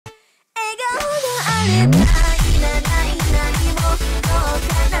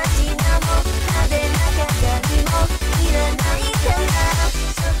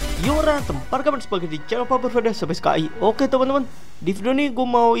Perkembang sebagai di channel berbeda sampai Sekali. Oke teman-teman, di video ini gue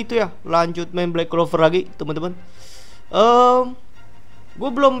mau itu ya, lanjut main Black Clover lagi teman-teman. Gue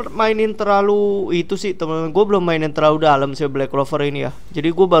belum mainin terlalu itu sih teman-teman, gue belum mainin terlalu dalam sih Black Clover ini ya. Jadi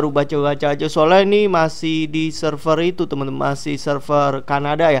gue baru baca-baca aja, soalnya ini masih di server itu teman-teman, masih server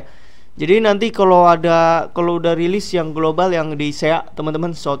Kanada ya. Jadi nanti kalau udah rilis yang global yang di SEA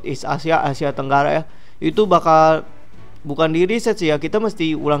teman-teman, Southeast Asia, Asia Tenggara ya, itu bakal bukan di reset sih ya, kita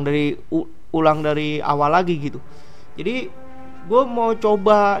mesti ulang dari awal lagi gitu. Jadi gue mau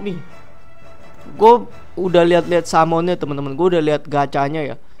coba nih, gue udah lihat summonnya teman-teman, gue udah lihat gacanya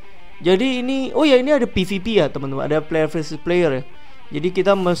ya. Jadi ini, oh ya, ini ada PVP ya teman-teman, ada player versus player ya. Jadi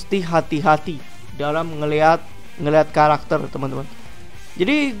kita mesti hati-hati dalam ngelihat karakter teman-teman.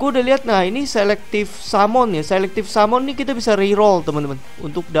 Jadi gue udah lihat, nah ini selective summon ya. Selective summon nih kita bisa reroll teman-teman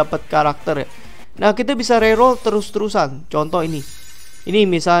untuk dapat karakter ya. Nah kita bisa reroll terus-terusan. Contoh ini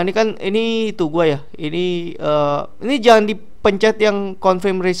misalnya ini kan, ini itu gue ya. Ini jangan dipencet yang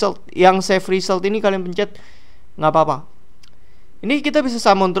confirm result, yang save result ini kalian pencet nggak apa-apa. Ini kita bisa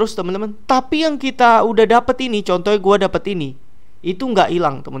summon terus teman-teman. Tapi yang kita udah dapet ini, contohnya gue dapet ini, itu nggak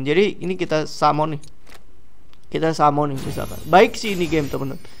hilang teman. Jadi ini kita summon nih. Kita summon nih misalkan. Baik sih ini game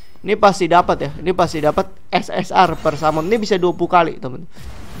teman-teman. Ini pasti dapat ya. Ini pasti dapat SSR per summon. Ini bisa 20 kali teman-teman.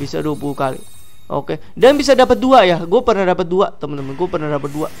 Bisa 20 kali. Oke. Dan bisa dapat 2 ya. Gue pernah dapat 2 teman-teman. Gue pernah dapat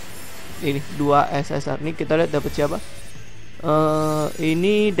 2. Ini 2 SSR. Ini kita lihat dapat siapa?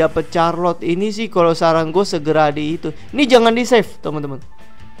 Ini dapat Charlotte. Ini sih kalau saran gue segera di itu. Ini jangan di save teman-teman.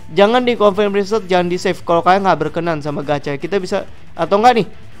 Jangan di confirm result, jangan di save. Kalau kalian nggak berkenan sama gacha, kita bisa, atau enggak nih.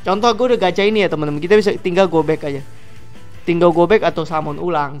 Contoh gue udah gacha ini ya teman-teman, kita bisa tinggal go back aja. Tinggal go back atau summon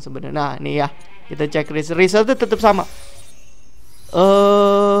ulang sebenarnya. Nah, nih ya. Kita cek resultnya tetap sama.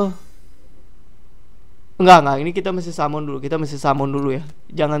 Enggak, ini kita mesti summon dulu. Kita mesti summon dulu ya.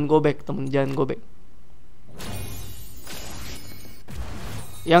 Jangan go back, temen, jangan go back.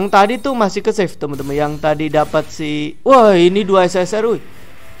 Yang tadi tuh masih ke save, teman-teman. Yang tadi dapat si, wah, ini 2 SSR, wih.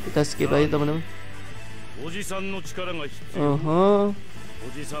 Kita skip aja, teman-teman.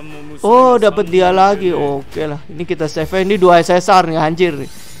 Oh, dapat dia lagi. Oke lah. Ini kita save. Ini 2 SSR nih, anjir nih.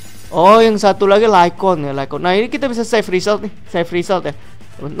 Oh, yang satu lagi Lycon ya, Lycon. Nah, ini kita bisa save result nih. Save result ya.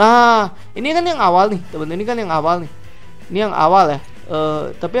 Nah, ini kan yang awal nih, teman. Ini kan yang awal nih. Ini yang awal ya.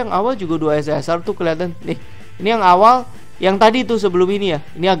 Tapi yang awal juga 2 SSR tuh kelihatan. Nih, ini yang awal. Yang tadi tuh sebelum ini ya.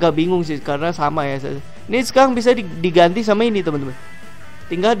 Ini agak bingung sih karena sama ya. Ini sekarang bisa diganti sama ini, teman-teman.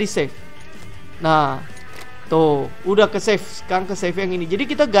 Tinggal di save. Nah, tuh, udah ke save. Sekarang ke save yang ini. Jadi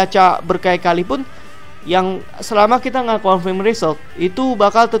kita gacha berkali-kali pun, yang selama kita nggak confirm result, itu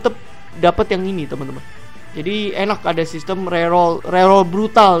bakal tetap dapat yang ini, teman-teman. Jadi enak, ada sistem reroll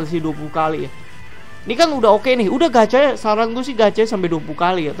brutal sih 20 kali ya. Ini kan udah oke nih. Udah gacha, saran gue sih gacha sampai 20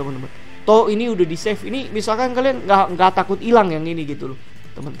 kali ya teman-teman. Toh ini udah di save. Ini misalkan kalian nggak takut hilang yang ini gitu loh,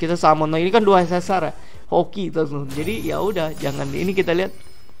 teman. Kita summon. Nah, ini kan 2 SSR ya. Hoki teman. Jadi ya udah, jangan. Ini kita lihat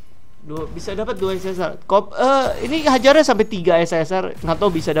bisa dapat 2 SSR. Ini hajarnya sampai 3 SSR. Nggak tahu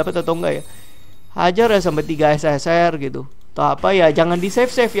bisa dapat atau enggak ya. Hajar ya sampai 3 SSR gitu. Atau apa ya, jangan di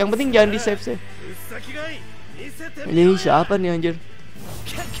save. Yang penting jangan di save. Ini siapa nih anjir?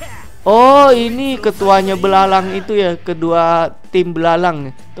 Oh, ini ketuanya belalang itu ya, kedua tim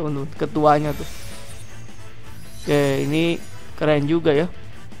belalang ya, teman-teman. Ketuanya tuh. Oke, ini keren juga ya.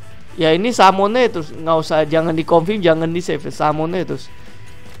 Ya ini summonnya terus, nggak usah, jangan di confirm, jangan di save. Summonnya terus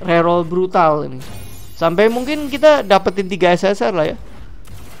reroll brutal ini. Sampai mungkin kita dapetin 3 SSR lah ya.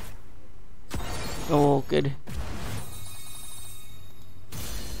 Oke deh.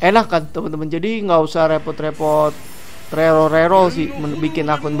 Enak kan teman-teman, jadi nggak usah repot-repot reroll sih, bikin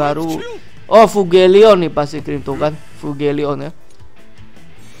akun baru. Oh, Fugelion nih pasti kirim tuh kan, Fugelion ya.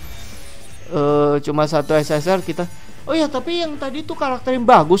 Cuma 1 SSR kita. Oh ya, tapi yang tadi tuh karakter yang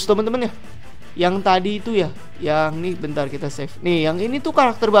bagus teman-teman ya. Yang tadi itu ya, yang nih bentar kita save. Nih, yang ini tuh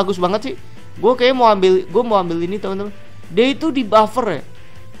karakter bagus banget sih. Gue kayak mau ambil ini teman-teman. Dia itu di buffer ya,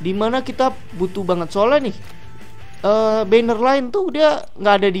 dimana kita butuh banget soalnya nih. Banner lain tuh dia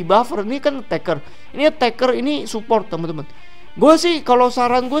nggak ada di buffer. Ini kan attacker. Ini attacker, ini support teman-teman. Gue sih kalau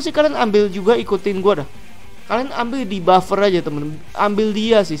saran gue sih kalian ambil juga, ikutin gue dah. Kalian ambil di buffer aja teman-teman. Ambil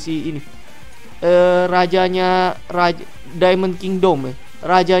dia sih si ini. Rajanya Diamond Kingdom ya.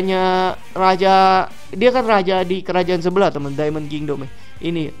 Dia kan raja di kerajaan sebelah teman, Diamond Kingdom ya.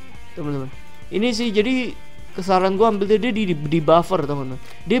 Ini teman-teman. Ini sih jadi kesaran gue ambil dia di buffer teman-teman.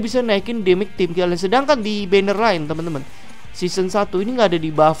 Dia bisa naikin damage tim kalian. Sedangkan di banner lain teman-teman, season 1 ini nggak ada di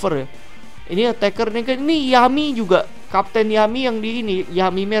buffer ya. Ini attacker nih kan. Ini Yami juga, Kapten Yami yang di ini,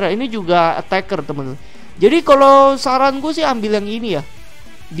 Yami merah. Ini juga attacker teman-teman. Jadi kalau saran gue sih ambil yang ini ya.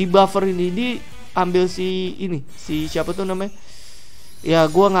 Di buffer ini ambil si ini, si siapa tuh namanya? Ya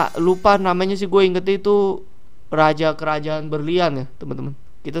gua nggak lupa namanya sih, gue inget itu Raja Kerajaan Berlian ya teman-teman.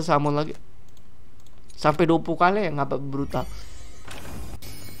 Kita summon lagi sampai 20 kali ya, ngapa brutal.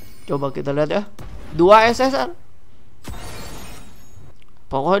 Coba kita lihat ya. 2 SSR.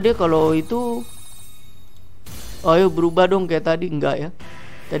 Pokoknya dia kalau itu, ayo berubah dong kayak tadi. Enggak ya,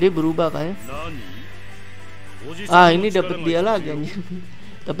 tadi berubah kan ya. Ini dapat dia lagi anjir.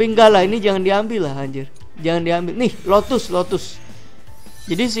 Tapi enggak lah, ini jangan diambil lah anjir. Jangan diambil. Nih, Lotus.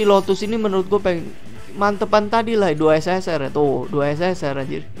 Jadi si Lotus ini menurut gue pengen mantepan tadi lah 2 SSR ya. Tuh, 2 SSR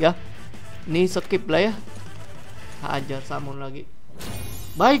anjir ya. Ini skip lah ya. Hajar summon lagi.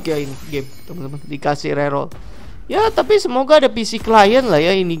 Baik ya ini game, teman-teman. Dikasih reroll. Ya, tapi semoga ada PC client lah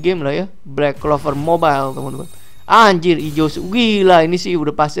ya ini game lah ya. Black Clover Mobile, teman-teman. Anjir, hijau. Gila, ini sih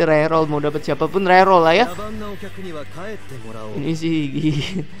udah pasti reroll. Mau dapat siapapun reroll lah ya. Ini sih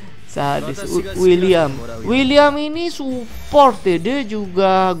sadis. William ini support ya. Dia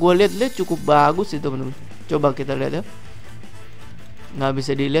juga gue lihat cukup bagus sih teman-teman. Coba kita lihat ya. Nggak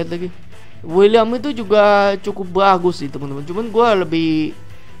bisa dilihat lagi. William itu juga cukup bagus sih teman-teman. Cuman gue lebih,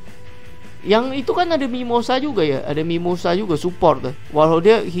 yang itu kan ada Mimosa juga ya. Ada Mimosa juga support ya. Walau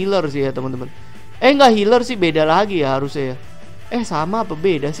dia healer sih ya teman-teman. Nggak healer sih, beda lagi ya harusnya ya. Sama apa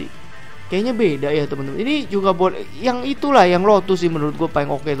beda sih? Kayaknya beda ya teman-teman. Ini juga boleh. Yang itulah yang Lotus sih menurut gue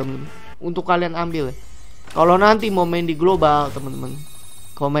paling oke teman-teman. Untuk kalian ambil ya. Kalau nanti mau main di global teman-teman.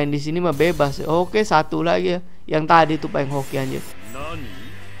 Kalau main di sini mah bebas ya. Oke, satu lagi ya. Yang tadi tuh paling hoki aja.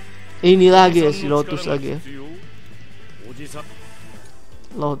 Ini lagi ya si Lotus lagi ya.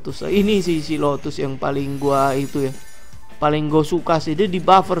 Lotus. Ini sih si Lotus yang paling gua itu ya. Paling gue suka sih. Dia di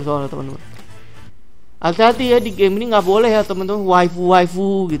buffer soalnya teman-teman. Hati-hati ya di game ini, nggak boleh ya teman-teman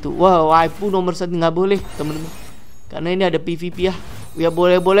waifu gitu. Wah, waifu nomor 1 nggak boleh teman-teman. Karena ini ada PVP ya. Ya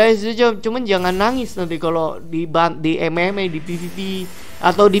boleh-boleh saja, cuman jangan nangis nanti kalau di MMA, di PVP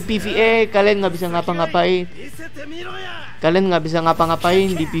atau di PVE kalian nggak bisa ngapa-ngapain. Kalian nggak bisa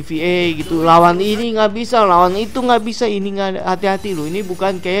ngapa-ngapain di PVE gitu. Lawan ini nggak bisa, lawan itu nggak bisa. Ini nggak, hati-hati loh. Ini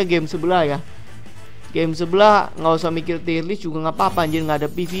bukan kayak game sebelah ya. Game sebelah nggak usah mikir tier list juga nggak apa-apa anjir, nggak ada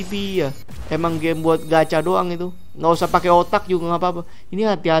PVP ya. Emang game buat gacha doang itu, nggak usah pakai otak juga nggak apa-apa. Ini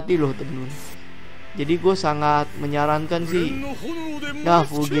hati-hati loh temen-temen. Jadi gue sangat menyarankan sih. Nah,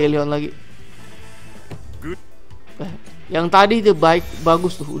 full Galeon lagi. Yang tadi itu baik,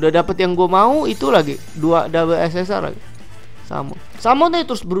 bagus tuh. Udah dapet yang gue mau itu lagi. 2 double SSR lagi. Samonnya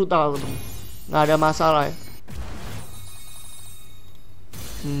terus brutal temen. Nggak ada masalah ya.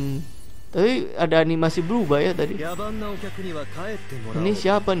 Tapi ada animasi berubah ya tadi. Ini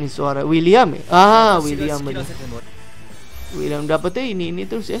siapa nih suara? William ya? William bener. William dapetnya ini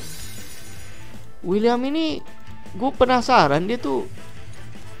terus ya. William ini gue penasaran, dia tuh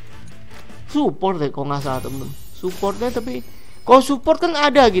support deh kalau nggak salah temen-temen. Supportnya, tapi kalau support kan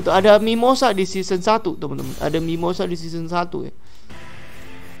ada gitu. Ada Mimosa di season 1 temen-temen. Ada Mimosa di season 1 ya.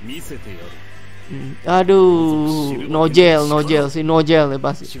 Aduh, no gel sih, no gel ya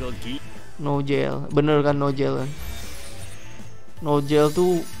pasti. No gel, bener kan no gel kan. No gel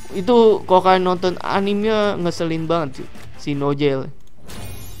tuh itu kalau kalian nonton animenya ngeselin banget sih si no gel.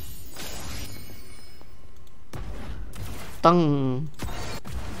 Teng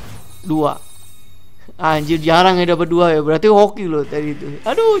 2. Anjir, jarang ya dapat 2 ya. Berarti hoki loh tadi itu.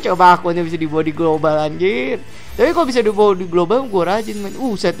 Aduh, coba akunnya bisa dibawa di global anjir. Tapi kalau bisa dibawa di global gue rajin main.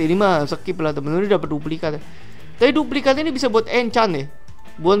 Set ini mah skip lah temen-temen, dapat duplikat ya. Tapi duplikat ini bisa buat enchant ya.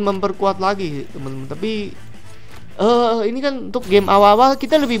 Buat memperkuat lagi temen-temen. Tapi ini kan untuk game awal-awal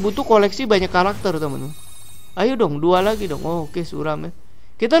kita lebih butuh koleksi banyak karakter temen-temen. Ayo dong 2 lagi dong. Oke, suram ya.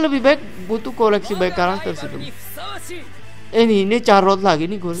 Kita lebih baik butuh koleksi banyak karakter sih temen. Ini Charlotte lagi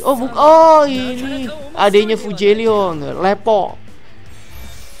nih gue. Ini adanya Fugelion. Leopard.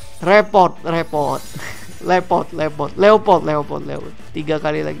 Leopard. 3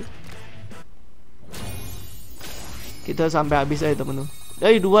 kali lagi. Kita sampai habis aja temen-temen.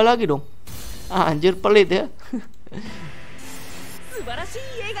 2 lagi dong. Anjir, pelit ya.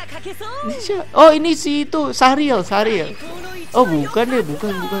 Ini si itu Sariel. Bukan deh,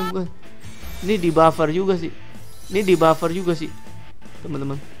 bukan. Ini di buffer juga sih.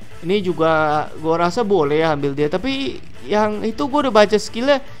 Teman-teman. Ini juga gua rasa boleh ya ambil dia, tapi yang itu gua udah baca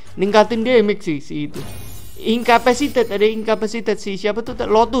skillnya ningkatin damage si itu. Ada incapacitated si siapa tuh?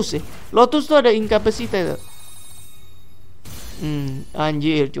 Lotus ya. Lotus tuh ada incapacitated.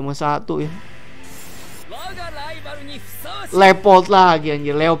 Anjir, cuma 1 ya. Leopold lagi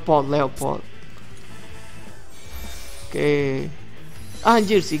anjir, Leopold. Oke.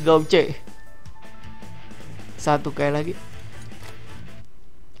 Anjir si Gauce. Satu kayak lagi.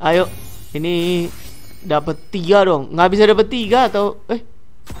 Ayo, ini dapat 3 dong. Nggak bisa dapat 3 atau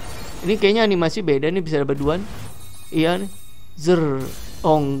ini kayaknya animasi beda nih, bisa dapat 2 nih. Iya nih.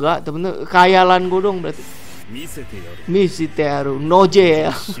 Oh enggak, temen-temen. Khayalan gue dong berarti. Misiteru Noje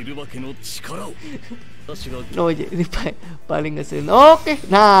ya. Noje ini paling ngeselin. Oke,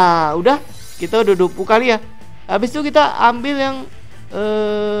 nah udah. Kita udah 20 kali ya. Habis itu kita ambil yang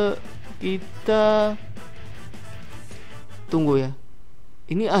kita tunggu ya.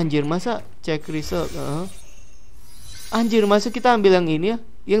 Ini anjir masa cek result. Anjir masa kita ambil yang ini ya.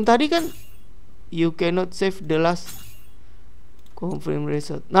 Yang tadi kan you cannot save the last confirm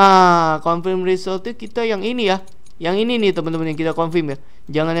result. Nah, confirm result itu kita yang ini ya. Yang ini nih teman-teman yang kita confirm ya.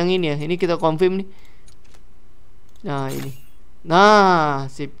 Jangan yang ini ya. Ini kita confirm nih. Nah, ini. Nah,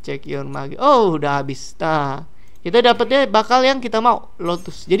 sip check your magi. Oh, udah habis. Nah, kita dapetnya bakal yang kita mau,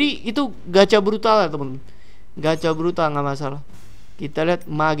 Lotus. Jadi itu gacha brutal ya, teman-teman. Gacha brutal nggak masalah. Kita lihat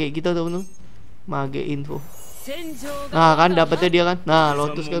mage kita, teman-teman. Mage info. Nah kan dapetnya dia kan. Nah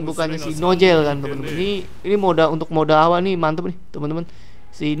Lotus kan bukannya si Nojel kan teman-teman. Ini modal untuk modal awal nih, mantep nih teman-teman.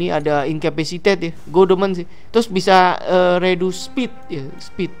 Si ini ada incapacitate ya, gue demen sih. Terus bisa reduce speed ya,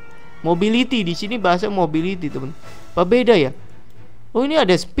 speed. Mobility di sini bahasa mobility teman. Apa beda ya? Oh ini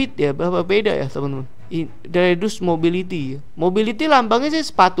ada speed ya, apa beda ya teman-teman? Reduce mobility ya. Mobility lambangnya sih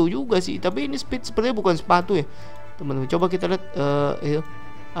sepatu juga sih, tapi ini speed sepertinya bukan sepatu ya teman-teman. Coba kita lihat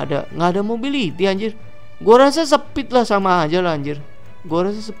ada nggak ada mobility anjir. Gue rasa speed lah sama aja lah anjir. Gue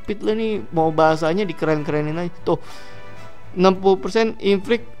rasa speed lah nih, mau bahasanya dikeren-kerenin aja. Tuh 60%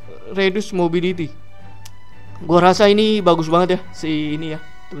 inflict reduce mobility. Gue rasa ini bagus banget ya si ini ya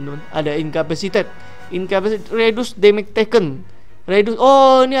teman-teman. Ada incapacitate reduce damage taken. Reduce,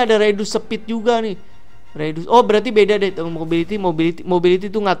 oh ini ada reduce speed juga nih. Reduce, oh berarti beda deh teman.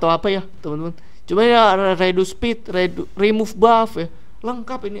 Mobility tuh nggak tahu apa ya teman-teman. Cuma ya reduce speed, remove buff ya.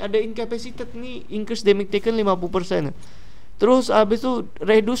 Lengkap ini, ada incapacitate nih, increase damage taken 50% ya. Terus abis itu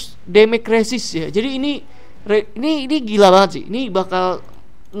reduce damage resist ya. Jadi ini gila banget sih. Ini bakal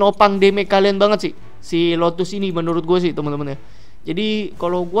nopang damage kalian banget sih si Lotus ini menurut gue sih teman-teman ya. Jadi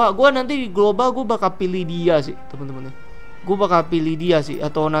kalau gue nanti di global gue bakal pilih dia sih teman-teman ya. Gue bakal pilih dia sih,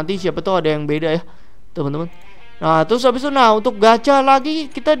 atau nanti siapa tahu ada yang beda ya teman-teman. Nah terus abis itu untuk gacha lagi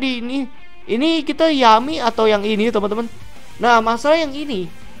kita di ini kita Yami atau yang ini teman-teman. Nah masalah yang ini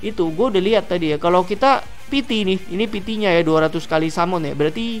itu gue udah lihat tadi ya. Kalau kita PT nih, ini PT-nya ya 200 kali summon ya.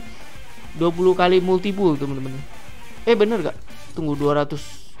 Berarti 20 kali multiple teman-teman. Bener gak? Tunggu 200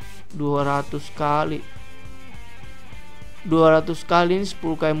 kali 200 kali ini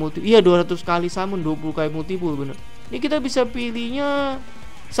 10 kali multiple. Iya 200 kali summon 20 kali multiple bener. Ini kita bisa pilihnya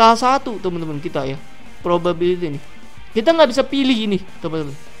salah satu teman-teman kita ya. Probability nih. Kita nggak bisa pilih ini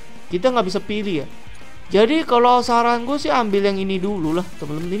teman-teman. Kita nggak bisa pilih ya. Jadi kalau saran gue sih ambil yang ini dulu lah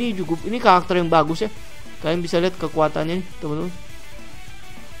teman-teman. Ini juga, ini karakter yang bagus ya. Kalian bisa lihat kekuatannya nih teman-teman.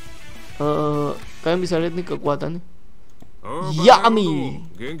 Kalian bisa lihat nih kekuatannya.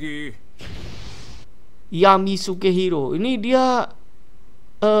 Yami Sukehiro. Ini dia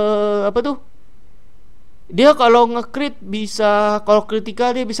apa tuh? Dia kalau nge-crit bisa, kalau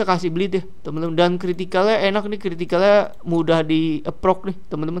kritikal dia bisa kasih bleed ya teman-teman. Dan kritikalnya enak nih, kritikalnya mudah di approach nih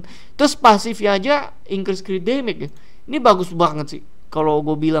teman-teman. Terus pasifnya aja increase crit damage ya. Ini bagus banget sih kalau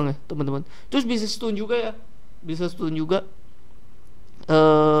gue bilang ya teman-teman. Terus bisa stun juga ya, bisa stun juga.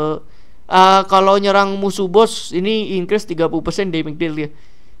 Kalau nyerang musuh boss ini increase 30% damage deal ya.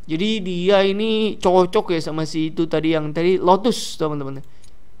 Jadi dia ini cocok ya sama si itu tadi yang tadi Lotus teman-teman.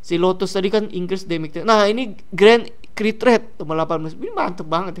 Si Lotus tadi kan increase damage. Nah ini grand crit rate teman 18. Ini mantep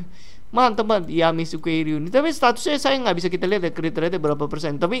banget ya. Mantep banget Yami Sukehiro ini. Tapi statusnya saya nggak bisa kita lihat ya crit rate berapa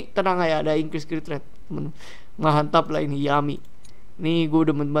persen. Tapi tenang ya, ada increase crit rate teman. Mantap lah ini Yami. Nih gue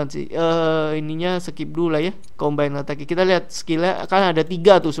demen banget sih. Ininya skip dulu lah ya. Combine attack. Kita lihat skillnya kan ada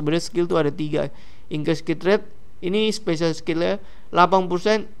 3 tuh. Sebenarnya skill tuh ada 3. Increase crit rate. Ini special skillnya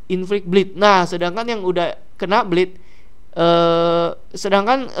 80% inflict bleed. Nah sedangkan yang udah kena bleed,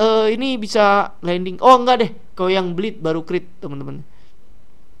 sedangkan ini bisa landing. Oh enggak deh, kalau yang bleed baru crit teman-teman.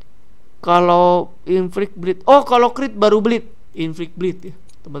 Kalau inflict bleed, oh kalau crit baru bleed, inflict bleed ya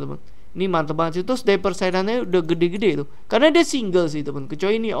teman-teman. Ini mantep banget sih. Terus day persenannya udah gede-gede tuh, karena dia single sih teman.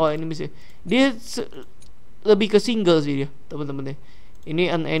 Kecuali ini, oh ini bisa dia lebih ke single sih dia teman-teman deh.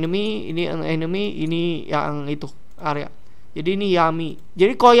 Ini an enemy, ini an enemy, ini yang itu area. Jadi ini Yami.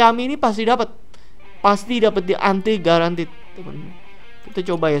 Jadi kalau Yami ini pasti dapat di anti guaranteed teman.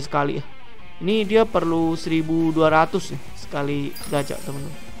 Kita coba ya sekali ya. Ini dia perlu 1.200 nih sekali gacha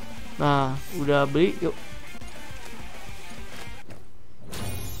teman-teman. Nah udah beli, yuk.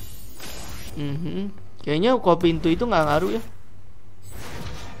 Kayaknya kok pintu itu nggak ngaruh ya.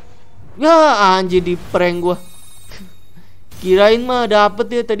 Ya anjir, di prank gua. Kirain mah dapet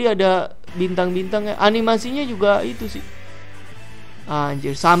ya, tadi ada bintang-bintang ya. Animasinya juga itu sih.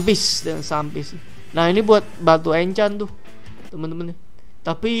 Anjir, sampis dan sampis. Nah ini buat batu enchant tuh temen-temen.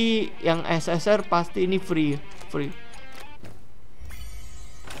 Tapi yang SSR pasti ini free ya. Free.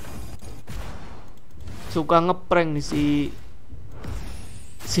 Suka ngeprank nih si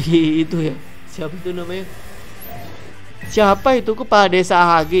itu ya. Siapa itu namanya? Siapa itu? Kepala desa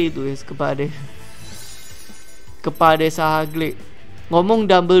HG itu ya. Kepala desa HG. Ngomong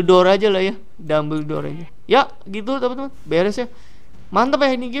Dumbledore aja lah ya. Dumbledore aja. Ya gitu teman-teman. Beres ya. Mantap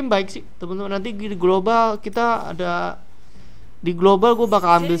ya, ini game baik sih teman-teman. Nanti di global kita ada, di global gue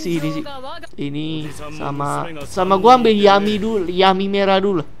bakal ambil si ini sih. Ini sama gue ambil Yami dulu, Yami merah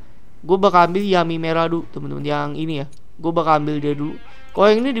dulu. Gue bakal ambil Yami merah dulu teman-teman. Yang ini ya, gue bakal ambil dia dulu. Kalau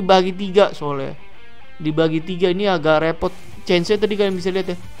yang ini dibagi 3 soalnya. Dibagi 3 ini agak repot. Chance-nya tadi kalian bisa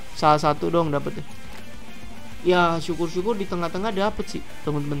lihat ya. Salah satu dong dapet ya. Ya syukur-syukur di tengah-tengah dapet sih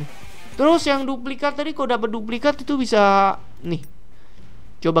teman-teman. Terus yang duplikat tadi, kalau dapet duplikat itu bisa nih.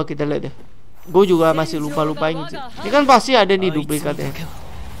 Coba kita lihat deh. Gue juga masih lupa-lupain sih. Ini kan pasti ada nih duplikatnya.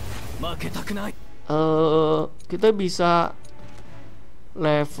 Kita bisa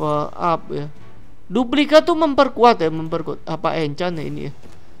level up ya. Duplikat tuh memperkuat ya, memperkuat apa enchant ya ini ya.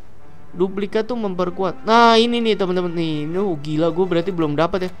 Duplikat tuh memperkuat. Nah ini nih teman-teman nih. Gila, gue berarti belum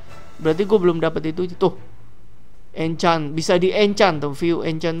dapat ya. Berarti gue belum dapat itu tuh. Enchant, bisa di enchant tuh. View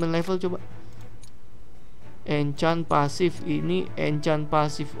enchantment level coba. Enchant pasif, ini enchant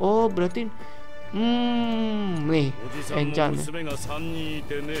pasif. Oh berarti nih enchant ya.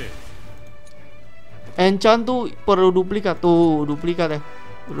 Enchant tuh perlu duplikat. Tuh duplikat ya.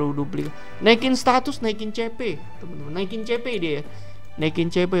 Perlu duplikat. Naikin status, naikin CP teman-teman. Naikin CP dia ya.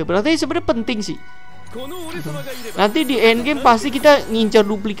 Naikin CP. Berarti sebenarnya penting sih. Nanti di endgame pasti kita ngincar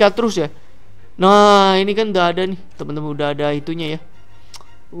duplikat terus ya. Nah ini kan udah ada nih teman-teman. Udah ada itunya ya.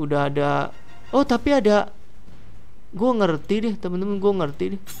 Udah ada. Oh tapi ada. Gue ngerti deh temen-temen, gue ngerti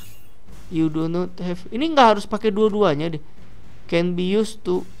deh. You do not have. Ini nggak harus pakai dua-duanya deh. Can be used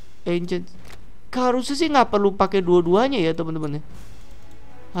to ancient. Harusnya sih nggak perlu pakai dua-duanya ya temen-temen ya.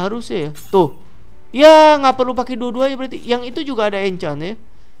 Harusnya ya. Tuh. Ya nggak perlu pakai dua-duanya berarti. Yang itu juga ada enchant ya.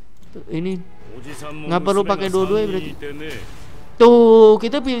 Tuh, ini nggak perlu pakai dua-duanya berarti. Tuh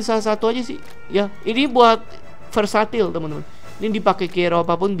kita pilih salah satu aja sih. Ya ini buat versatil temen-temen. Ini dipakai ke hero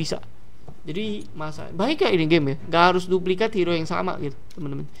apapun bisa. Jadi masa baik ya ini game ya, nggak harus duplikat hero yang sama gitu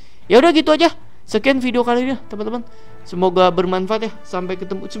teman-teman. Ya udah gitu aja. Sekian video kali ini teman-teman. Semoga bermanfaat ya. Sampai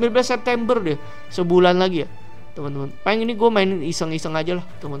ketemu 19 September deh. Sebulan lagi ya teman-teman. Paling ini gue main iseng-iseng aja lah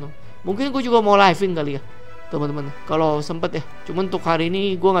teman-teman. Mungkin gue juga mau live-in kali ya teman-teman. Kalau sempet ya. Cuman untuk hari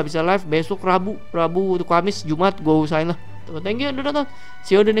ini gue nggak bisa live. Besok Rabu untuk Kamis, Jumat gue usahain lah. Thank you udah nonton.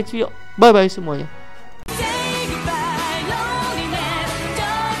 See you on the next video. Bye bye semuanya.